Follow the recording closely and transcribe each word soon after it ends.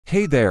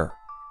Hey there!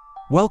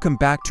 Welcome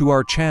back to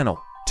our channel.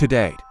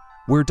 Today,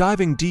 we're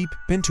diving deep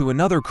into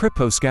another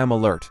crypto scam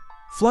alert,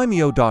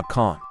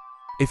 Flimeo.com.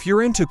 If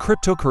you're into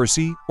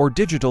cryptocurrency or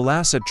digital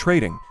asset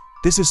trading,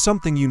 this is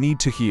something you need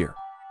to hear.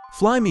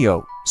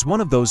 Flimeo is one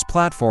of those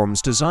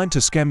platforms designed to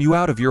scam you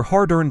out of your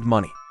hard-earned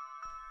money.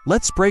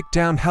 Let's break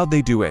down how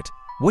they do it,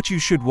 what you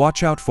should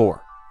watch out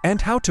for, and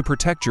how to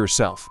protect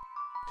yourself.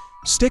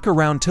 Stick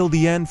around till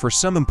the end for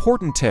some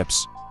important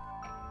tips.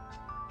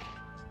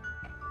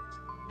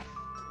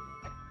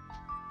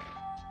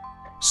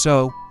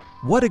 So,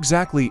 what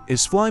exactly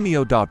is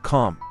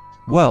Flimeo.com?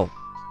 Well,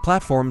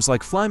 platforms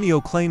like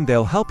Flimeo claim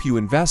they'll help you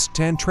invest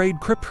and trade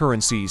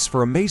cryptocurrencies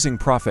for amazing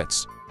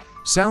profits.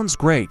 Sounds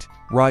great,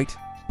 right?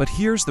 But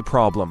here's the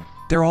problem: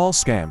 they're all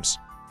scams.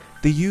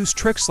 They use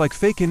tricks like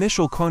fake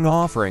initial coin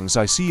offerings,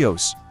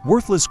 ICOs,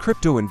 worthless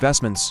crypto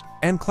investments,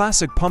 and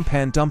classic pump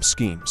and dump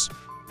schemes.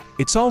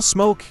 It's all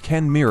smoke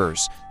and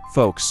mirrors,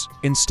 folks.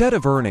 Instead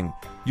of earning,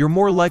 you're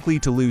more likely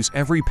to lose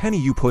every penny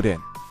you put in.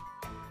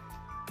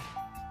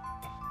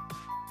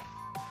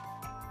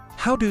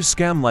 How do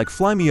scams like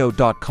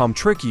Flimeo.com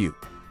trick you?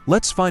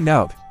 Let's find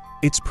out.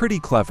 It's pretty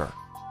clever.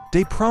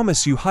 They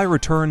promise you high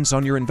returns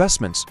on your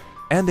investments,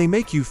 and they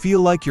make you feel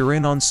like you're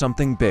in on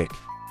something big.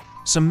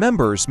 Some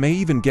members may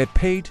even get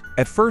paid.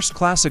 At first,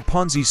 classic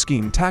Ponzi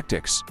scheme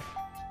tactics.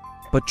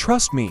 But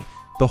trust me,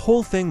 the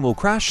whole thing will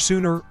crash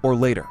sooner or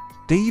later.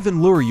 They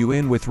even lure you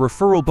in with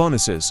referral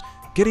bonuses,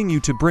 getting you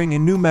to bring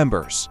in new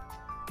members.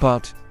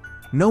 But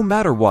no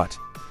matter what,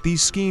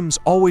 these schemes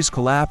always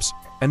collapse.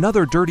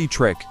 Another dirty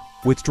trick: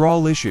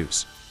 withdrawal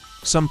issues.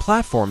 Some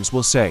platforms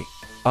will say,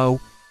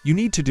 "Oh, you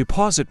need to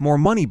deposit more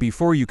money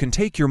before you can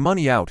take your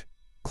money out."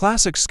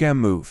 Classic scam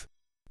move.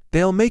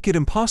 They'll make it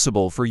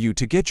impossible for you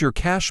to get your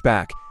cash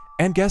back,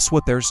 and guess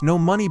what? There's no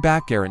money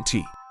back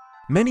guarantee.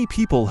 Many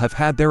people have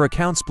had their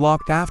accounts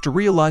blocked after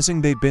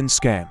realizing they've been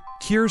scammed.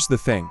 Here's the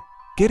thing: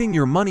 getting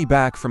your money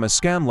back from a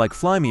scam like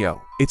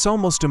Flimeo, it's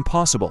almost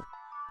impossible.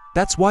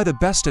 That's why the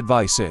best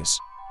advice is,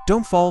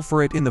 don't fall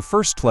for it in the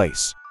first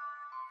place.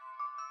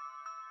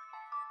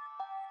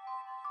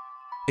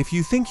 If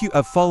you think you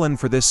have fallen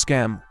for this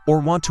scam or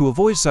want to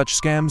avoid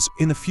such scams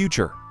in the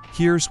future,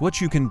 here's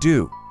what you can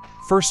do.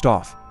 First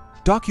off,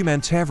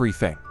 document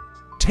everything.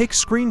 Take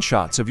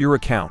screenshots of your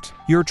account,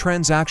 your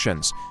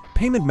transactions,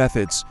 payment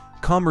methods,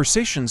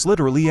 conversations,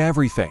 literally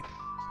everything.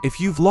 If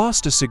you've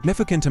lost a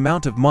significant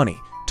amount of money,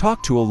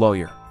 talk to a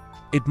lawyer.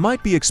 It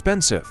might be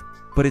expensive,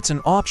 but it's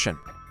an option.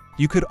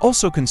 You could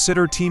also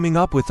consider teaming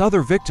up with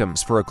other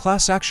victims for a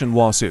class action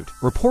lawsuit.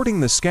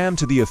 Reporting the scam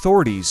to the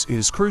authorities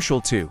is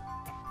crucial too.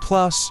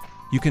 Plus,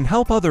 you can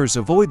help others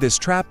avoid this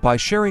trap by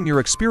sharing your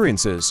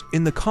experiences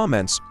in the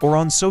comments or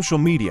on social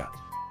media.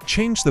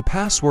 Change the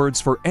passwords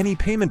for any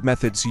payment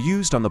methods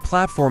used on the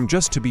platform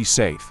just to be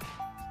safe.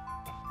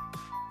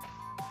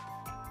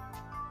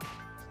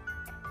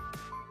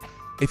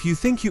 If you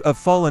think you have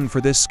fallen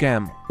for this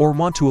scam or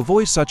want to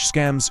avoid such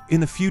scams in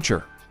the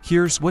future,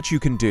 here's what you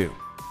can do.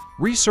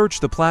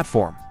 Research the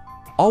platform.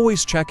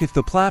 Always check if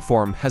the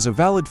platform has a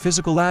valid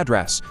physical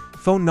address,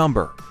 phone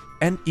number,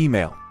 and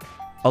email.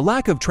 A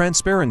lack of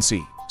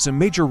transparency is a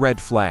major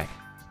red flag.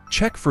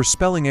 Check for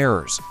spelling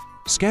errors.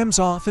 Scams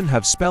often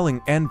have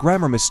spelling and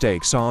grammar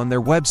mistakes on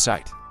their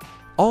website.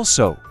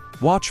 Also,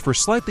 watch for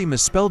slightly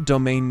misspelled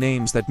domain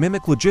names that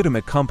mimic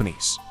legitimate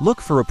companies. Look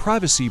for a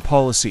privacy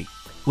policy.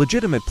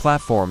 Legitimate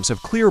platforms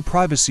have clear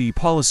privacy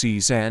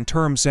policies and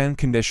terms and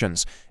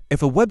conditions.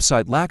 If a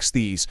website lacks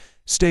these,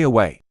 stay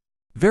away.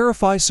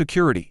 Verify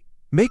security.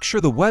 Make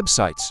sure the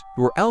website's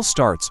URL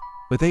starts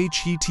with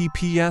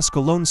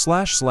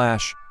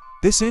https://.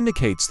 This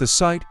indicates the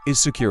site is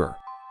secure.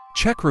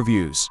 Check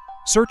reviews.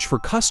 Search for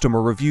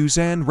customer reviews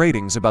and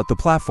ratings about the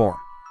platform.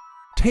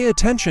 Pay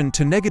attention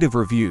to negative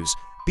reviews.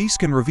 These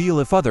can reveal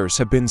if others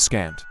have been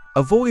scammed.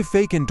 Avoid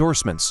fake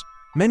endorsements.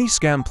 Many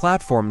scam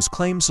platforms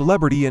claim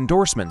celebrity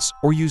endorsements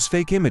or use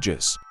fake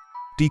images.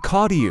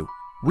 Decode you.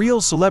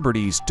 Real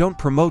celebrities don't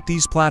promote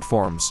these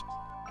platforms.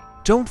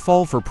 Don't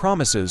fall for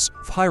promises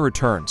of high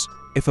returns.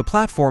 If a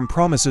platform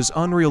promises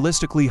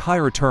unrealistically high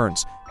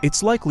returns,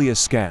 it's likely a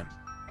scam.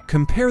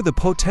 Compare the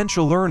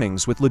potential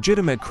earnings with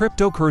legitimate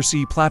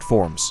cryptocurrency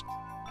platforms.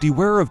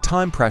 Beware of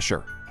time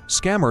pressure.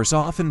 Scammers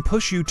often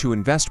push you to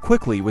invest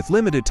quickly with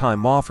limited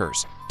time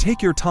offers.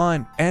 Take your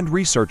time and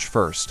research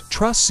first.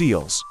 Trust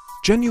seals.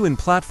 Genuine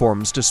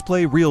platforms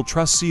display real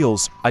trust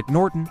seals, like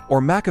Norton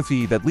or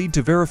McAfee, that lead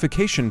to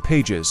verification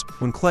pages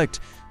when clicked.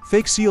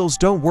 Fake seals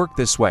don't work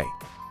this way.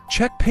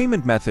 Check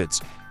payment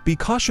methods. Be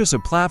cautious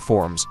of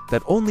platforms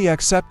that only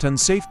accept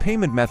unsafe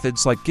payment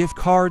methods like gift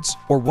cards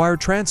or wire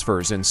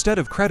transfers instead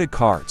of credit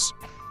cards.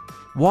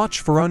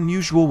 Watch for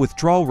unusual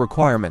withdrawal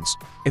requirements.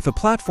 If a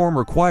platform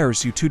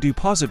requires you to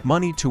deposit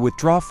money to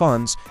withdraw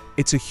funds,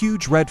 it's a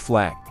huge red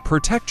flag.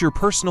 Protect your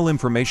personal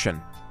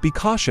information. Be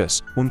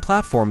cautious when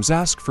platforms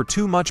ask for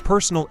too much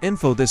personal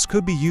info. This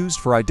could be used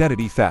for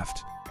identity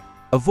theft.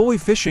 Avoid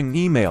phishing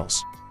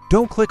emails.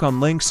 Don't click on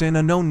links in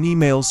unknown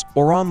emails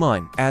or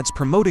online ads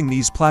promoting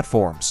these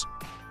platforms.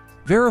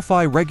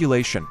 Verify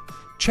regulation.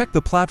 Check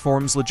the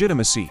platform's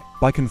legitimacy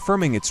by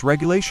confirming its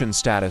regulation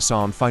status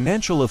on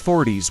financial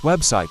authorities'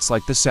 websites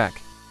like the SEC.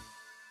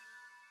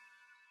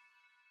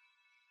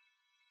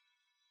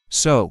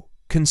 So,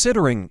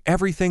 considering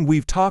everything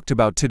we've talked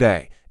about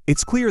today,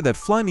 it's clear that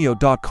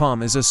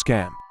Flimeo.com is a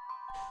scam.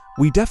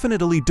 We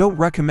definitely don't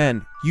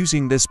recommend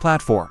using this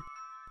platform.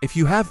 If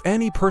you have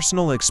any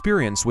personal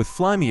experience with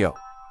Flimeo,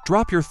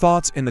 drop your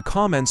thoughts in the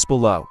comments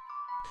below.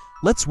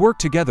 Let's work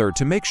together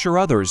to make sure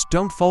others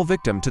don't fall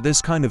victim to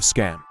this kind of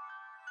scam.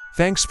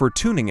 Thanks for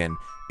tuning in.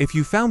 If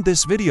you found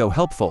this video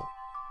helpful,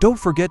 don't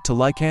forget to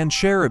like and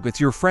share it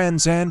with your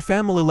friends and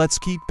family. Let's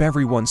keep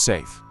everyone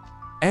safe.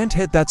 And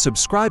hit that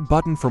subscribe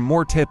button for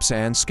more tips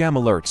and scam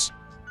alerts.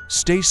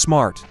 Stay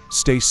smart,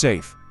 stay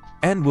safe,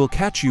 and we'll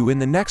catch you in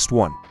the next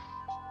one.